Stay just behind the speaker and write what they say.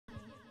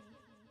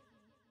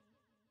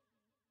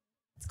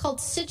called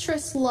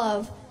Citrus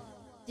Love.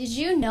 Did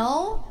you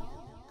know?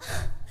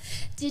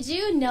 Did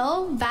you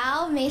know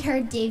Val made her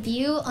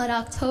debut on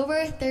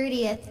October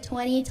 30th,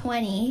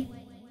 2020?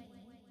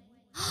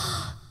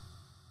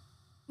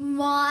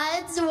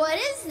 Mods, what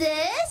is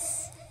this?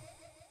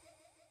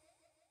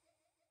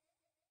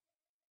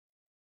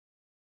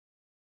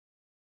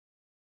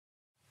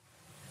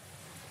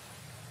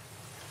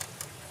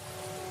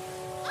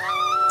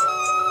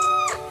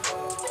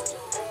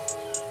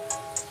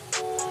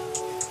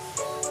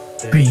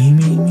 Are you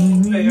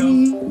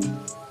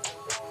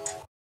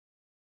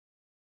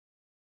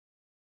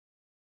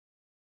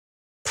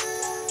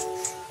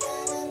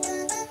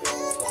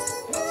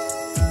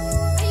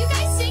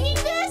guys singing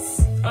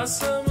this? Our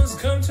summer's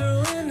come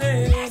to an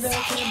end, I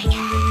can't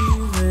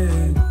believe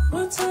it.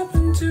 What's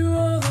happened to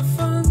all the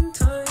fun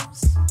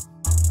times?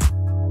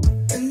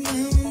 And now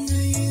I'm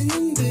laying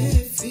in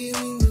bed,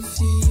 feeling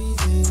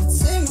defeated.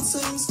 Same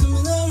songs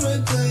coming out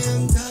right there,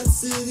 I'm tired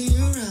sitting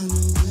around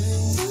all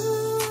day.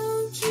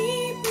 Don't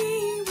keep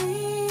me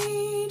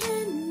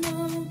waiting,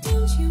 no,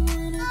 don't you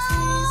wanna taste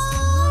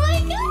Oh my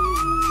god!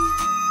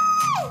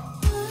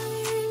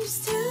 I'm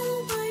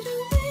still wide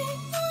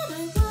awake, but I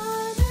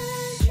wanna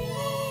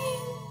dream.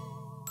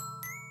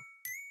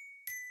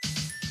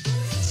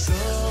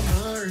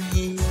 Summer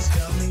heat's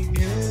got me in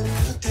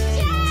the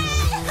day.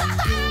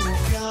 You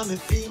got me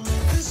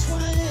feeling this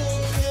way.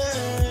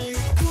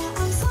 Yeah,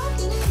 I'm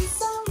soaking in the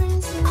summer.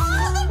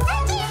 Oh, the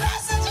birthday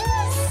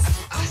messages!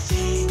 I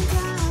think I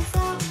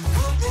found a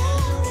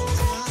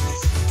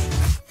paradise.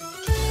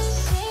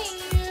 Kissing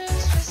you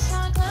is just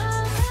like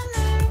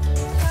lavender.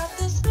 Got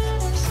this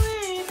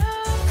bittersweet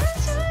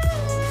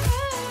aftertaste.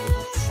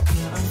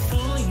 Yeah, I'm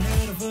falling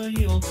out of a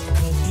hill,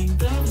 hoping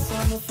that the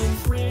summer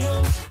feels real.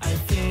 I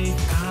think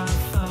I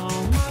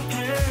found my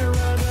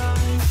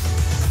paradise.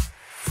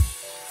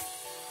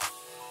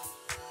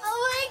 Oh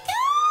my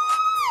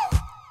god!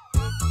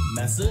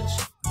 Message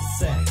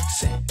sent.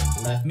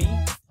 Left me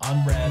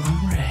on red.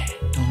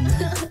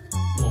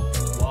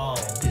 Whoa.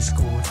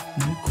 Discord,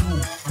 no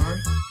cool.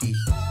 Party,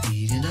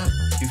 eat it up.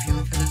 You're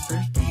feeling kind of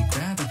thirsty,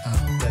 grab a cup.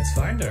 Let's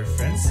find our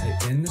friends,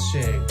 sit in the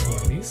shade,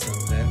 pour me some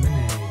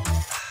lemonade.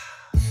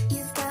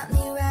 You've got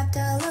me wrapped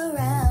all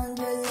around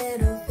your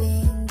little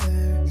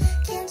finger.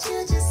 Can't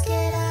you just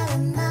get out of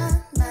my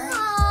mind?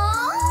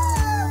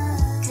 Aww.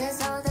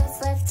 'Cause all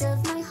that's left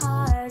of my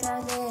heart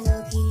are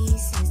little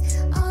pieces.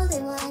 All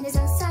they want is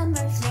a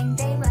summer fling.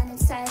 They run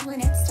inside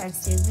when it starts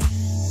to rain.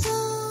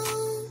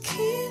 Don't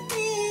keep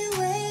me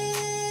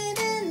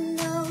waiting,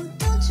 no.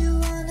 Don't you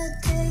want a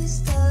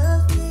taste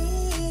of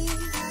me?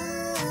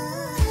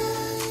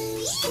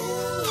 I'm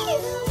still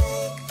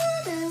awake,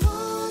 but I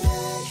wanna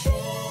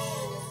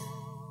dream.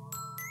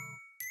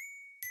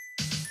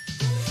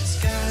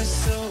 Sky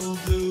so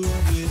blue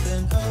with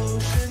an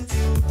ocean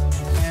view.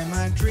 Am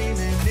I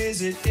dreaming?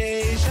 Is it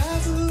deja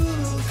vu?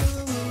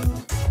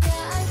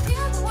 Yeah, I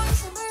feel the warm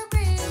summer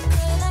breeze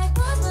when I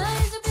close my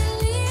eyes to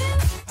believe.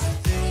 I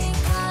think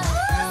I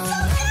found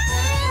my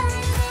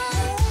paradise.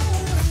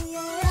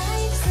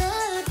 Life's a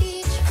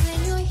beach when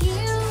you're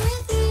here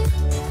with me,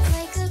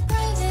 like a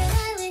private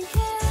island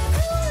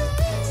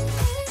getaway.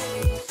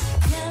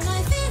 Yeah, my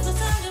favorite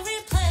song to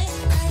replay.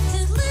 I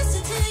could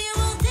listen to you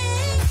all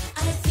day. I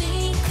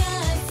think I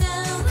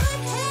found my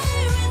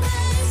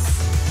paradise.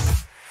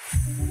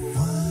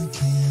 Why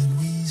can't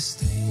we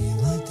stay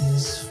like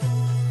this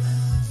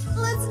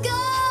forever Let's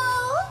go!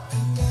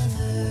 and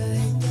ever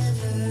and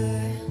ever?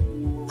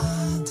 I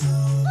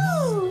don't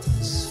want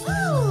this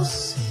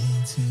fantasy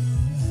to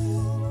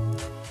end.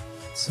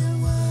 So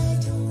why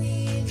don't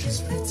we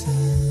just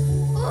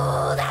pretend?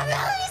 Oh, that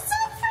melody's so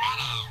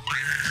pretty!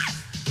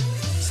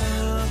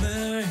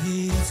 Summer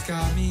heat's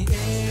got me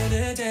in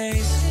a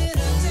daze.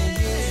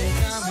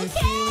 Got me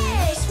feeling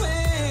this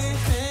way.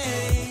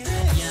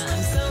 Yeah,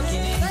 I'm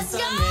soaking in Let's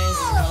some go! rays.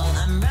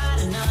 I'm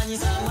riding on you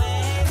some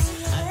waves.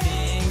 I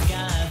think I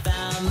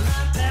found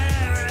my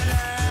paradise.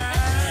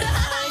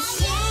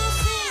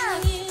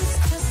 Kissing is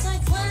just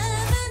like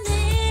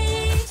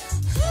lemonade.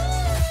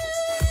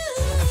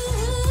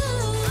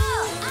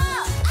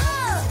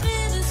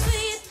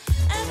 Bittersweet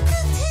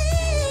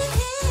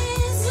aftertaste.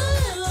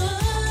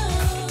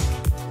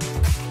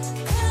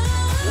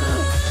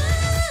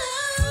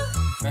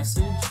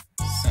 Message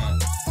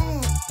sent.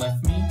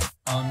 Left me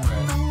on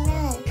red.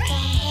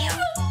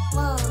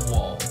 Wall.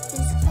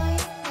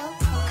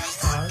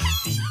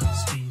 Heartbeat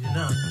speeding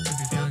up. If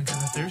you're feeling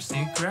kind of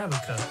thirsty, grab a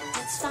cup.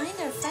 Let's find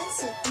our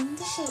friends in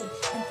the shade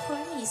and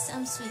pour me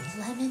some sweet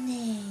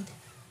lemonade.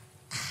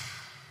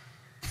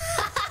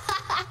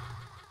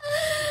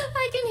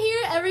 I can hear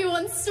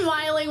everyone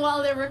smiling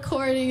while they're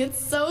recording.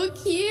 It's so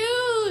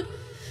cute.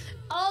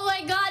 Oh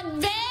my god,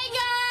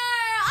 banger!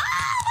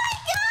 Oh my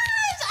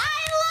gosh! I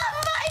love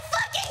my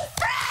fucking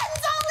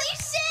friends! Holy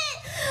shit!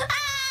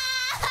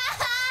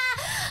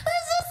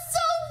 This is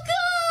so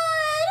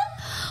good!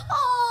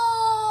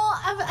 Oh,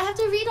 I have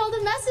to read all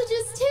the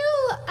messages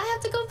too. I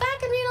have to go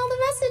back and read all the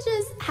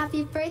messages.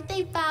 Happy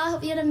birthday, Bao.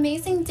 Hope you had an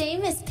amazing day,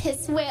 Miss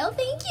Piss Whale.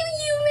 Thank you,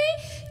 Yumei.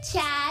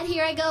 Chad,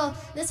 here I go.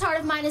 This heart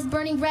of mine is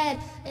burning red.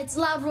 Its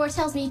loud roar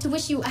tells me to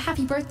wish you a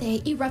happy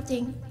birthday.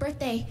 Erupting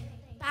birthday.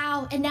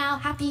 Bow. And now,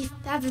 have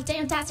a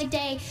fantastic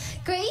day.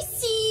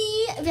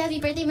 Gracie!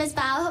 Happy birthday, Miss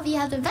Bow. Hope you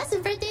have the best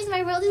of birthdays.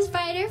 My world is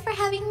brighter for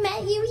having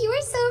met you. You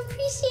are so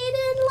appreciated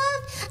and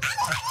loved. I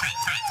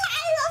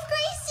love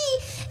Gracie!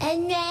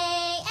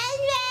 Enmei!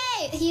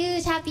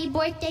 Huge happy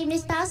birthday,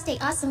 Miss Bow. Stay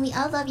awesome. We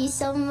all love you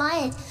so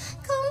much.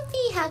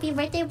 Comfy, happy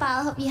birthday,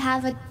 Bow. Hope you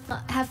have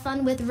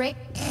fun with Rick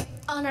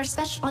on your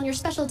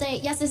special day.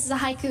 Yes, this is a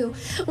haiku.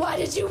 Why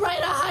did you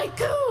write a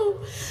haiku?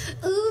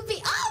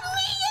 Ubi. Oh,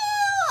 Miyu!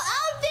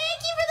 Oh,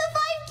 thank you for the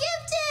 5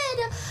 gifted.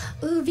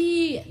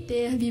 Ubi,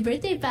 happy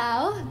birthday,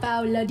 Bao.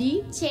 Bao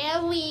Lodi.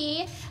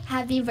 Chewy.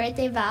 Happy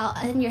birthday, Bao,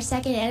 and your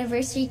 2nd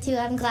anniversary too.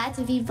 I'm glad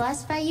to be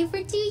blessed by you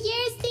for 2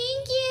 years.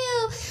 Thank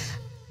you.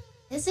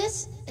 Is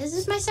this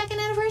my 2nd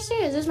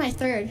anniversary? Or is this my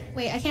 3rd?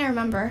 Wait, I can't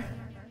remember.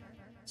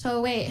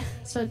 So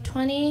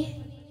 20.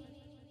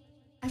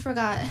 I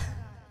forgot.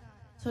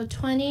 So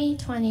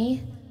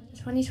 2020,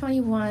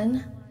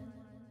 2021,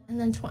 and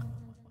then what?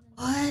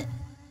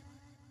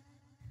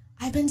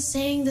 I've been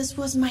saying this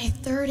was my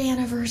 3rd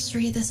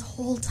anniversary this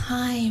whole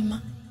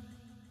time.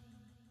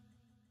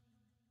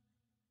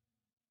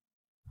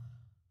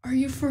 Are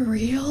you for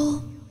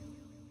real?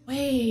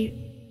 Wait.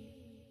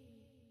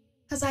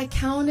 Because I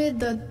counted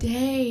the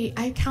day.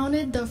 I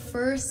counted the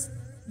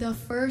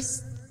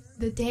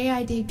day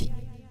I debuted.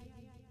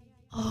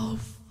 Oh,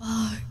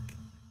 fuck.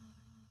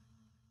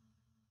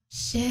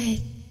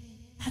 Shit.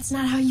 That's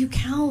not how you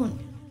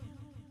count.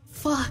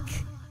 Fuck.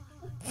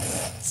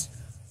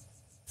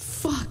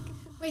 Fuck.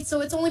 Wait,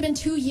 so it's only been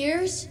 2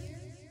 years?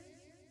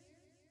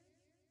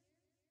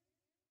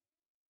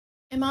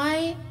 Am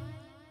I?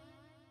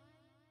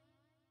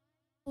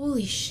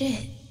 Holy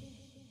shit.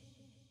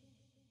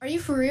 Are you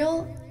for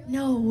real?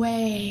 No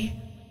way.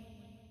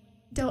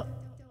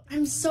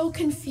 I'm so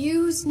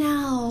confused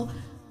now.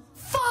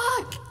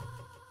 Fuck!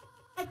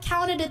 I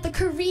counted it the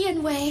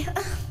Korean way.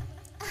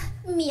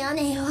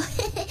 Mianeo.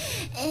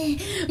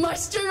 My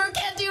streamer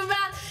can't do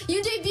math.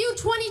 You debuted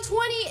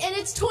 2020 and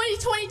it's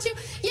 2022.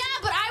 Yeah,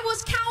 but I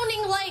was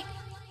counting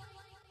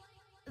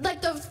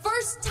like the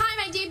first time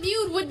I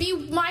debuted would be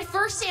my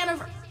 1st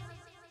anniversary.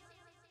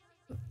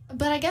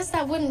 But I guess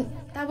that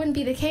wouldn't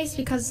be the case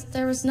because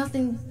there's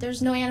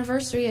no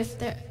anniversary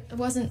if it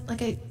wasn't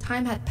like a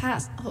time had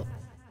passed. Oh,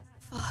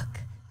 fuck.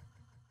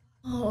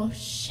 Oh,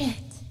 shit.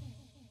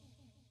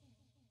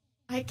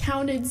 I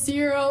counted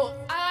 0.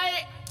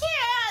 I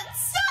can't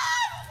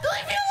stop!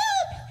 Leave me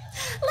alone!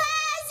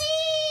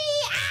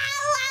 Lassie!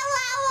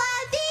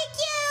 Ow, thank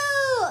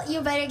you!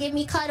 You better give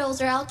me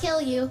cuddles or I'll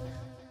kill you.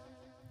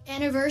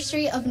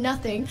 Anniversary of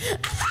nothing.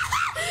 Shut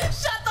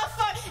the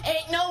fuck!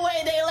 Ain't no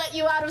way they let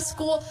you out of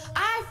school.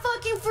 I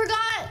fucking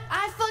forgot.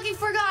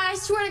 I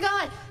swear to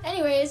God.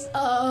 Anyways,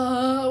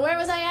 where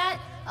was I at?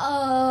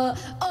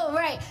 Oh,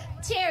 right.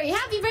 Terry,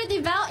 happy birthday,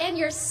 Val, and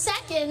your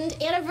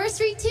 2nd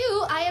anniversary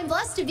too. I am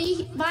blessed to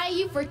be by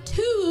you for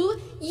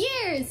 2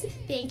 years.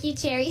 Thank you,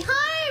 Cherry.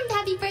 Harm,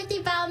 happy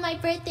birthday, Val, my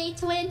birthday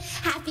twin.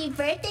 Happy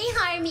birthday,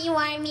 Harmy,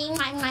 Warmy,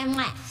 mwah, mwah,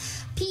 mwah.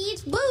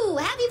 Peej, boo,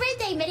 happy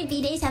birthday. Many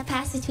B-days have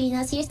passed between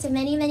us. Here's to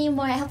many, many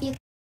more. I hope you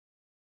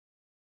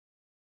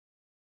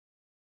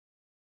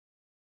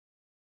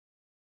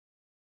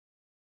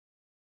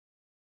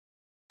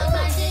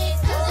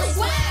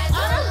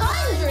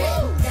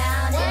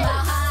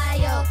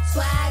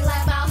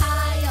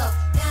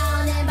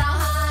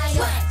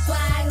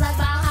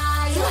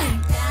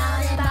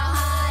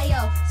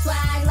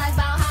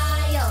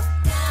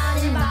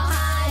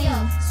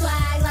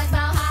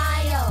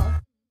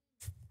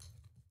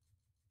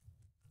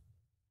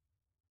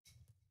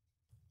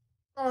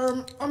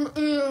I'm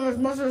eating as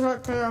much as I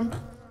can.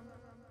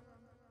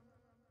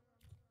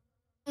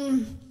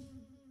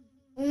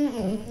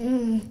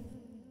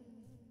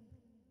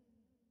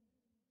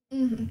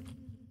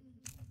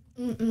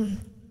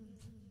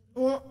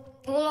 Well,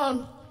 hold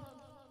on.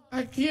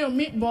 IKEA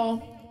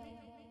meatball.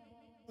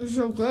 It's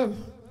so good.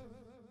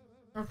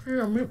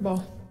 IKEA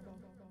meatball.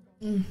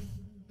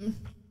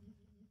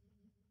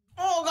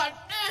 Oh, god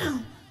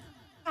damn!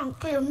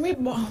 IKEA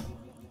meatball.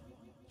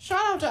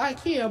 Shout out to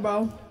IKEA,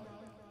 bro.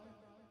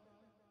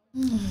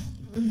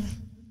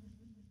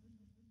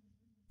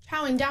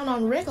 Chowing down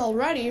on Rick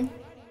already.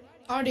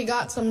 Already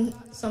got some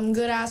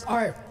good ass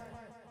art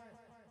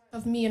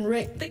of me and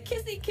Rick. The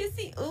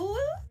kissy, ooh.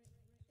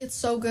 It's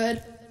so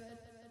good.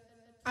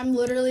 I'm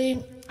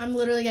literally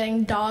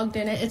getting dogged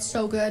in it. It's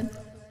so good.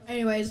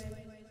 Anyways,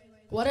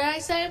 what did I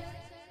say?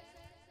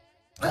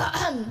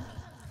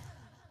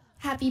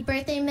 Happy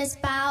birthday, Miss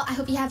Bao. I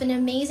hope you have an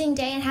amazing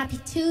day and happy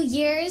 2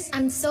 years.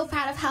 I'm so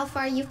proud of how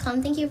far you've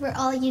come. Thank you for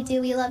all you do.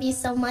 We love you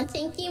so much.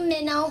 Thank you,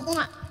 Minnow.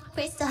 Mwah.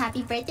 Crystal,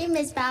 happy birthday,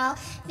 Miss Bao.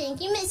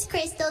 Thank you, Miss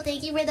Crystal.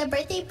 Thank you for the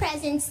birthday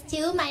presents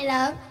too, my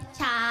love.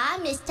 Cha,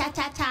 Miss Cha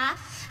Cha Cha.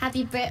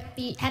 Happy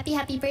birthday,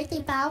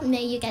 Bao.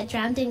 May you get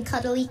drowned in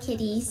cuddly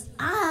kitties.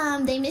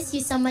 They miss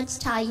you so much,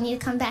 Cha. You need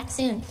to come back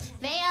soon.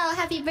 Veo,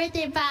 happy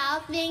birthday,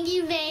 Bao. Thank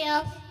you,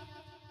 Veo.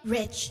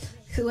 Rich,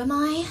 who am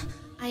I?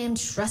 I am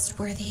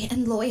trustworthy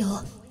and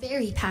loyal,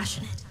 very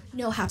passionate,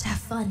 know how to have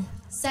fun,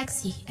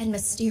 sexy and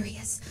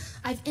mysterious.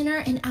 I've inner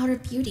and outer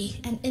beauty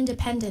and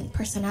independent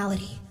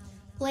personality.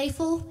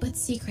 Playful but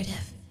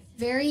secretive,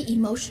 very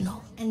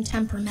emotional and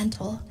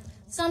temperamental.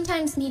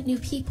 Sometimes meet new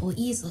people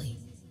easily,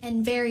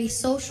 and very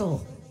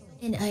social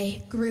in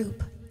a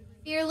group.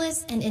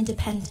 Fearless and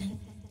independent,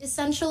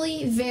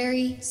 essentially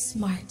very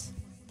smart.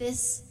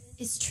 This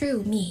is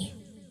true me.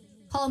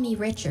 Call me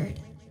Richard.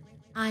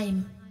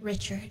 I'm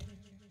Richard,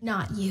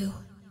 not you.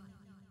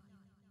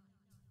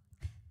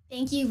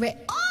 Thank you, Rick.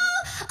 Oh,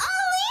 oh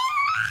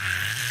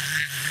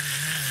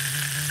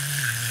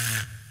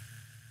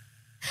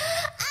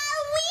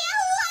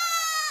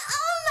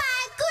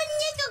my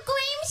goodness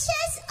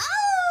gracious.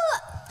 Oh,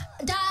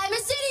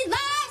 Diamond City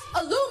lights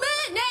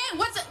illuminate.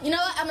 What's it? You know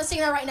what? I'm gonna sing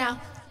that right now.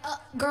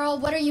 Girl,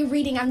 what are you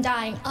reading? I'm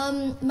dying.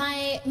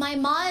 My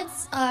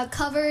mods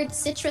covered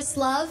Citrus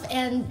Love,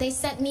 and they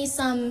sent me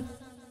some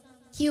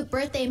cute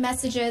birthday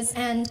messages,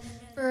 and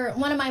for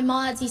one of my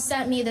mods, he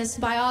sent me this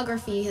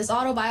biography, his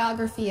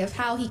autobiography of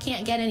how he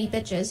can't get any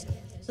bitches.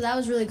 So that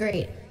was really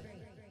great.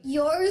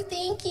 Yoru,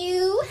 thank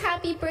you.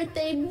 Happy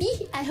birthday,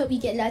 me. I hope you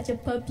get lots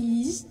of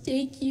puppies.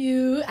 Thank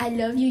you. I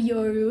love you,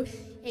 Yoru.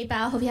 Hey,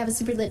 pal, hope you have a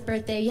super lit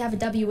birthday. You have a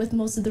W with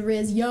most of the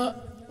Riz.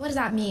 Yup. What does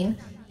that mean?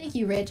 Thank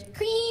you, Rich.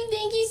 Cream,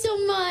 thank you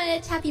so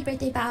much. Happy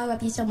birthday, pal. I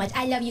love you so much.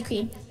 I love you,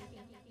 Cream.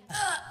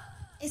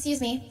 Excuse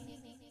me.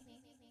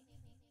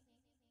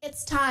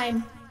 It's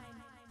time.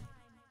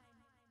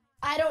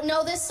 I don't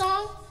know this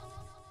song,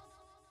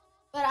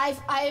 but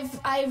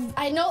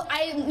I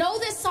know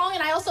this song,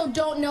 and I also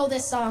don't know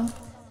this song,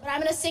 but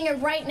I'm gonna sing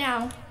it right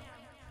now.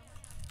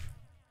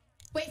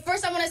 Wait,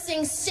 first I'm gonna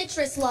sing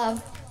Citrus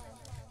Love.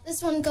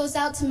 This one goes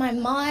out to my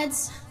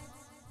mods,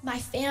 my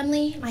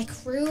family, my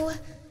crew,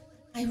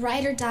 my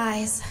ride or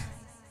dies.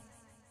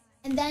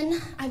 And then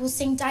I will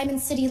sing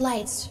Diamond City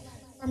Lights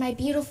for my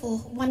beautiful,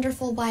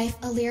 wonderful wife,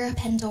 Alira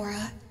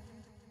Pandora.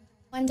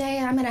 One day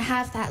I'm gonna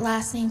have that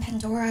last name,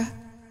 Pandora.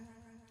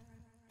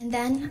 And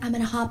then I'm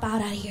gonna hop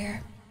out of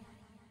here,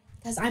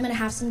 because I'm gonna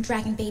have some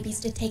dragon babies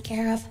to take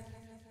care of.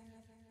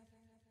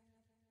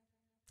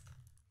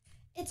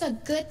 It's a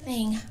good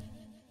thing.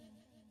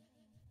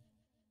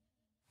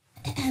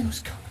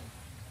 Who's coming?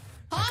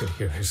 I could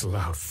hear his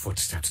loud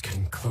footsteps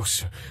getting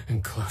closer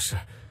and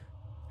closer.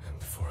 And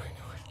before I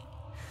knew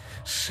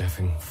it,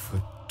 7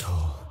 foot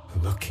tall,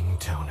 looking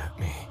down at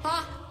me.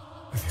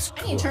 With his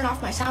I need to turn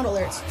off my sound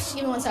alerts. eyes.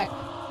 Give me 1 sec.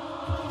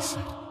 And he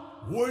said,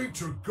 Way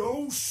to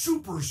go,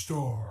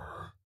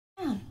 superstar!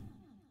 Man,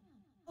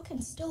 I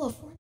can still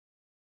afford